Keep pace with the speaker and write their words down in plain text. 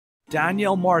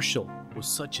Donyell Marshall was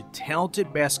such a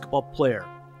talented basketball player.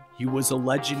 He was a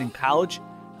legend in college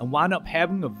and wound up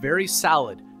having a very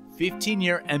solid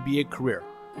 15-year NBA career.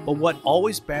 But what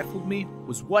always baffled me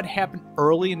was what happened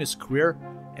early in his career,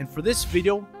 and for this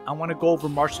video, I want to go over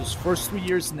Marshall's first 3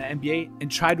 years in the NBA and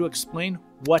try to explain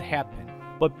what happened.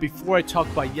 But before I talk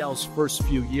about Yell's first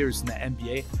few years in the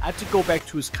NBA, I have to go back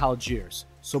to his college years.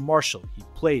 So Marshall, he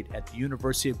played at the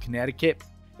University of Connecticut,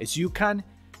 as UConn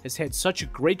has had such a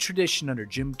great tradition under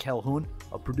Jim Calhoun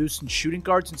of producing shooting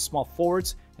guards and small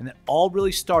forwards, and that all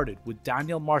really started with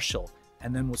Donyell Marshall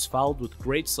and then was followed with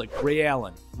greats like Ray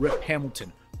Allen, Rip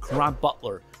Hamilton, Caron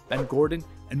Butler, Ben Gordon,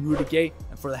 and Rudy Gay,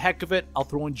 and for the heck of it, I'll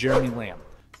throw in Jeremy Lamb.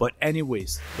 But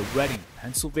anyways, the Reading,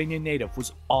 Pennsylvania native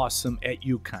was awesome at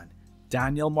UConn.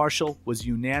 Donyell Marshall was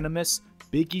unanimous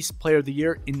Big East Player of the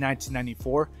Year in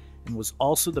 1994 and was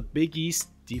also the Big East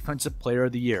Defensive Player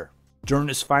of the Year. During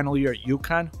his final year at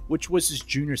UConn, which was his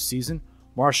junior season,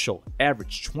 Marshall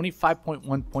averaged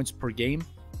 25.1 points per game,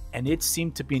 and it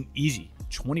seemed to be an easy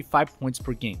 25 points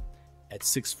per game. At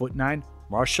 6'9",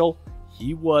 Marshall,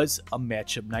 he was a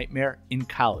matchup nightmare in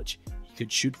college. He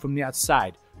could shoot from the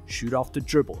outside, shoot off the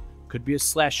dribble, could be a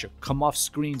slasher, come off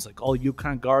screens like all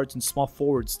UConn guards and small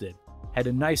forwards did, had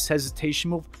a nice hesitation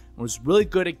move, and was really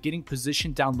good at getting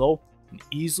positioned down low and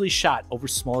easily shot over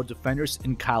smaller defenders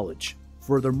in college.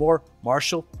 Furthermore,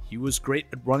 Marshall, he was great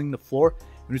at running the floor,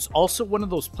 and was also one of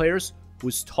those players who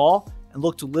was tall and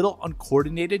looked a little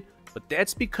uncoordinated, but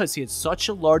that's because he had such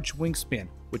a large wingspan,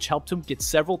 which helped him get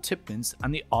several tip-ins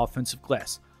on the offensive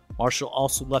glass. Marshall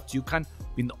also left UConn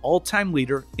being the all-time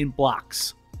leader in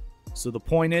blocks. So the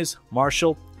point is,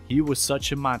 Marshall, he was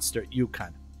such a monster at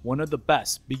UConn, one of the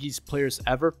best Big East players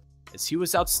ever, as he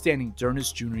was outstanding during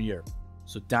his junior year.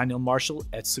 So Donyell Marshall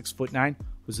at 6'9"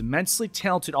 was immensely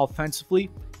talented offensively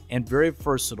and very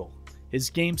versatile. His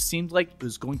game seemed like it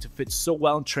was going to fit so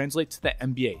well and translate to the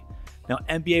NBA. Now,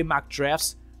 NBA mock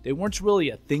drafts, they weren't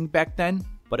really a thing back then,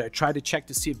 but I tried to check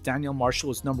to see if Donyell Marshall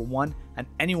was number one on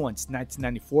anyone's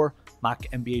 1994 mock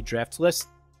NBA draft list,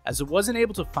 as I wasn't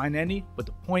able to find any, but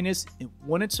the point is, it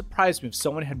wouldn't surprise me if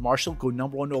someone had Marshall go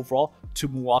number one overall to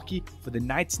Milwaukee for the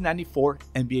 1994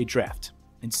 NBA draft.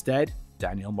 Instead,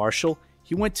 Donyell Marshall,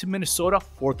 he went to Minnesota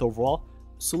 4th overall.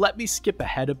 So let me skip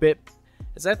ahead a bit,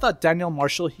 as I thought Donyell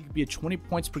Marshall, he could be a 20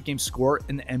 points per game scorer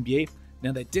in the NBA.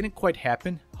 Now that didn't quite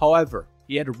happen. However,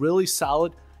 he had a really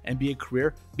solid NBA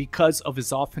career because of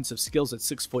his offensive skills at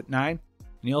 6'9", and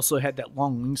he also had that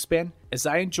long wingspan, as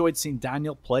I enjoyed seeing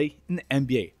Donyell play in the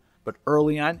NBA. But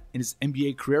early on in his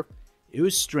NBA career, it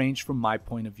was strange from my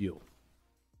point of view.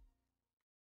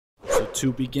 So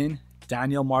to begin,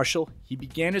 Donyell Marshall, he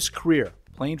began his career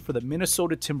playing for the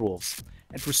Minnesota Timberwolves,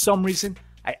 and for some reason,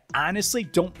 I honestly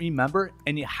don't remember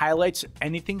any highlights or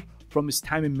anything from his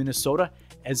time in Minnesota,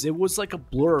 as it was like a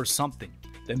blur or something.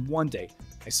 Then one day,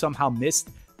 I somehow missed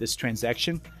this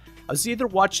transaction. I was either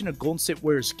watching a Golden State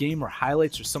Warriors game or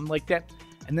highlights or something like that,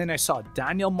 and then I saw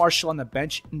Donyell Marshall on the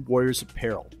bench in Warriors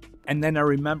apparel. And then I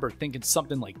remember thinking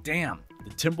something like, damn,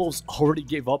 the Timberwolves already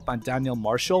gave up on Donyell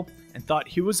Marshall and thought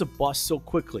he was a bust so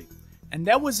quickly. And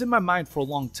that was in my mind for a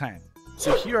long time.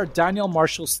 So here are Donyell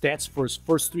Marshall's stats for his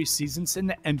first 3 seasons in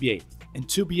the NBA. And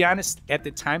to be honest, at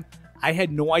the time, I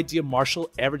had no idea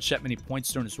Marshall averaged that many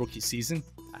points during his rookie season.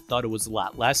 I thought it was a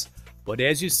lot less. But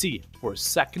as you see, for his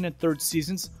second and third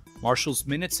seasons, Marshall's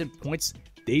minutes and points,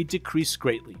 they decreased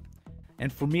greatly.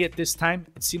 And for me at this time,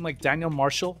 it seemed like Donyell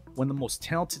Marshall, one of the most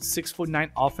talented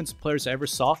 6'9" offensive players I ever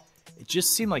saw, it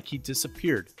just seemed like he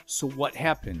disappeared. So what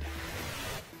happened?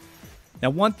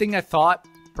 Now, one thing I thought,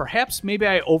 perhaps maybe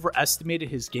I overestimated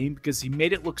his game because he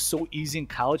made it look so easy in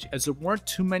college, as there weren't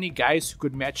too many guys who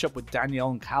could match up with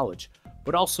Donyell in college.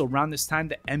 But also around this time,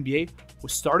 the NBA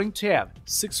was starting to have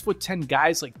 6'10"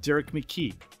 guys like Derek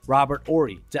McKee, Robert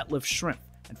Horry, Detlef Schrempf,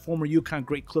 and former UConn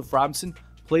great Cliff Robinson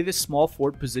play this small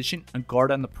forward position and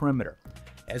guard on the perimeter.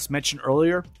 As mentioned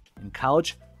earlier, in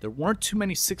college, there weren't too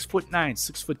many 6'9",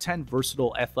 6'10"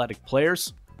 versatile athletic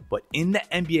players, but in the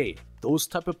NBA, those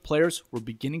type of players were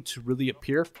beginning to really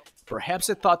appear. Perhaps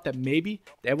I thought that maybe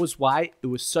that was why it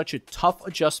was such a tough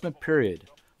adjustment period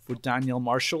for Donyell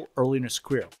Marshall early in his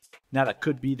career. Now that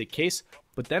could be the case,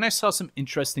 but then I saw some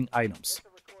interesting items.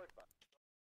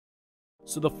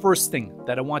 So the first thing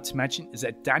that I want to mention is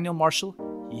that Donyell Marshall,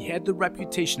 he had the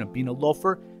reputation of being a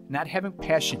loafer, not having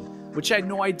passion, which I had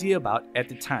no idea about at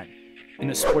the time. In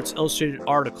a Sports Illustrated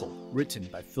article written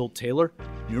by Phil Taylor,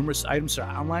 numerous items are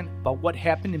outlined about what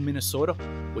happened in Minnesota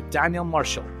with Donyell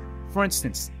Marshall. For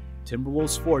instance,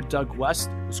 Timberwolves forward Doug West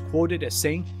was quoted as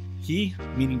saying he,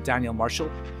 meaning Donyell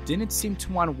Marshall, didn't seem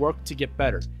to want to work to get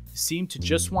better. seemed to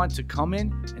just want to come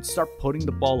in and start putting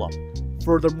the ball up.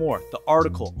 Furthermore, the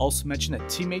article also mentioned that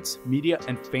teammates, media,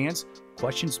 and fans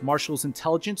questions Marshall's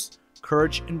intelligence,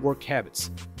 courage, and work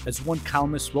habits. As one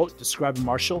columnist wrote describing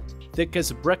Marshall, thick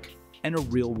as a brick and a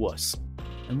real wuss.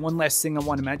 And one last thing I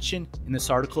want to mention in this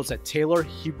article is that Taylor,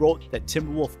 he wrote that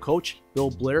Timberwolf coach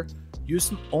Bill Blair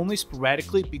used him only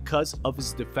sporadically because of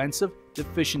his defensive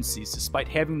deficiencies, despite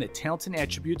having the talent and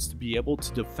attributes to be able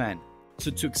to defend.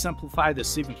 So to exemplify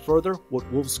this even further,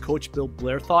 what Wolves coach Bill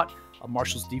Blair thought of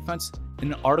Marshall's defense,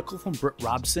 in an article from Britt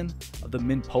Robson of the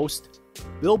Min Post,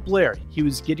 Bill Blair, he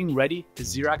was getting ready to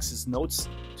Xerox his notes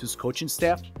to his coaching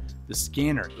staff. The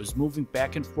scanner was moving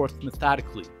back and forth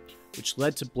methodically, which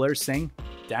led to Blair saying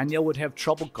Donyell would have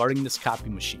trouble guarding this copy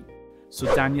machine. So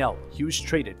Donyell, he was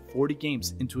traded 40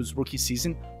 games into his rookie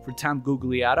season for Tom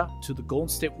Gugliotta to the Golden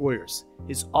State Warriors.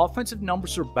 His offensive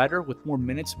numbers were better with more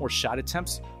minutes, more shot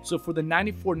attempts. So for the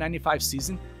 94-95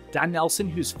 season, Don Nelson,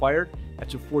 he was fired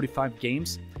after 45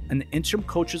 games, and the interim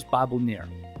coach was Bob Lanier.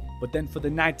 But then for the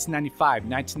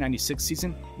 1995-1996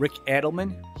 season, Rick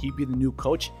Adelman, he'd be the new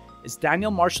coach, as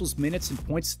Donyell Marshall's minutes and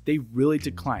points, they really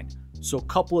declined. So a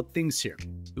couple of things here.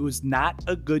 It was not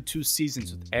a good 2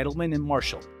 seasons with Adelman and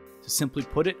Marshall. To simply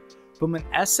put it, from an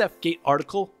SF Gate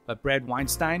article by Brad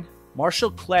Weinstein, Marshall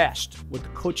clashed with the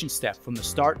coaching staff from the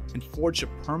start and forged a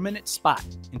permanent spot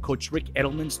in Coach Rick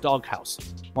Edelman's doghouse.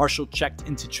 Marshall checked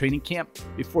into training camp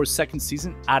before his second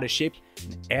season out of shape,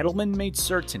 and Adelman made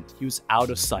certain he was out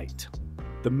of sight.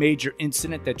 The major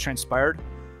incident that transpired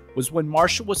was when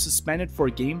Marshall was suspended for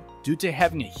a game due to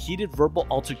having a heated verbal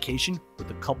altercation with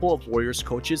a couple of Warriors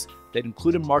coaches that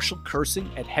included Marshall cursing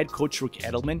at head coach Rick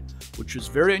Edelman, which was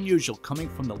very unusual coming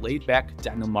from the laid-back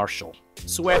Donyell Marshall.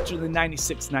 So after the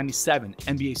 96-97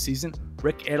 NBA season,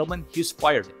 Rick Edelman, he was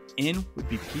fired. In would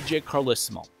be PJ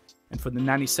Carlesimo. And for the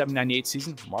 97-98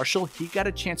 season, Marshall, he got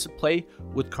a chance to play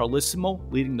with Carlesimo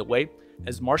leading the way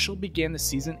as Marshall began the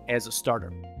season as a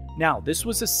starter. Now, this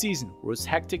was a season where it was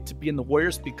hectic to be in the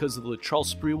Warriors because of the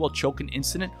Charles Sprewell choking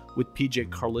incident with PJ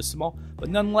Carlesimo, but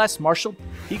nonetheless, Marshall,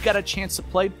 he got a chance to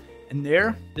play, and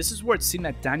this is where it seemed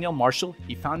that Donyell Marshall,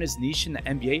 he found his niche in the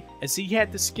NBA as he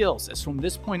had the skills, as from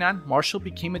this point on, Marshall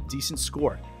became a decent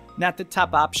scorer. Not the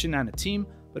top option on a team,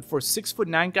 but for a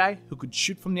 6'9" guy who could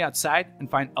shoot from the outside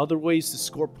and find other ways to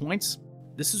score points,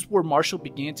 this is where Marshall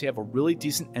began to have a really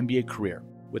decent NBA career.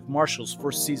 With Marshall's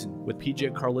first season with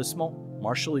PJ Carlesimo,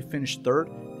 Marshall, he finished third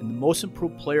in the most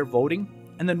improved player voting.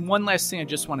 And then one last thing I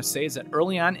just want to say is that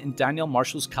early on in Donyell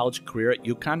Marshall's college career at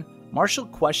UConn, Marshall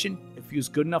questioned if he was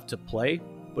good enough to play,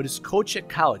 but his coach at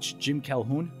college, Jim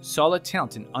Calhoun, saw the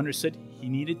talent and understood he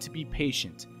needed to be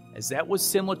patient, as that was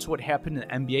similar to what happened in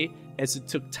the NBA, as it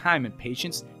took time and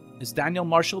patience, as Donyell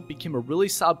Marshall became a really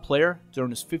solid player during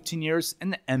his 15 years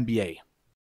in the NBA.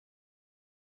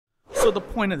 So the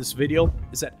point of this video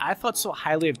is that I thought so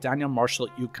highly of Donyell Marshall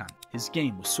at UConn. His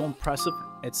game was so impressive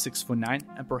at 6'9",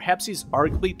 and perhaps he's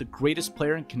arguably the greatest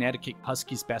player in Connecticut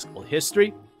Huskies basketball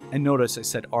history. And notice I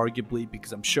said arguably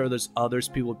because I'm sure there's others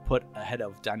people would put ahead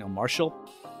of Donyell Marshall.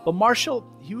 But Marshall,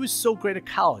 he was so great at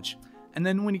college, and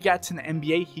then when he got to the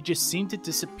NBA, he just seemed to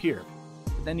disappear.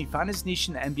 But then he found his niche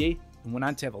in the NBA and went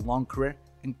on to have a long career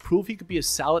and prove he could be a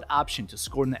solid option to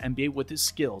score in the NBA with his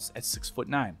skills at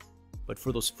 6'9". But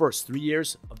for those first 3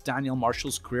 years of Donyell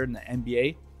Marshall's career in the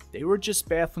NBA, they were just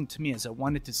baffling to me as I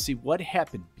wanted to see what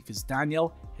happened because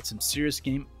Donyell had some serious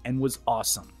game and was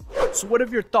awesome. So what are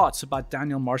your thoughts about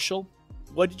Donyell Marshall?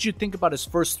 What did you think about his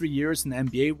first 3 years in the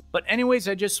NBA? But anyways,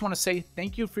 I just want to say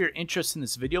thank you for your interest in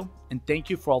this video and thank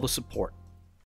you for all the support.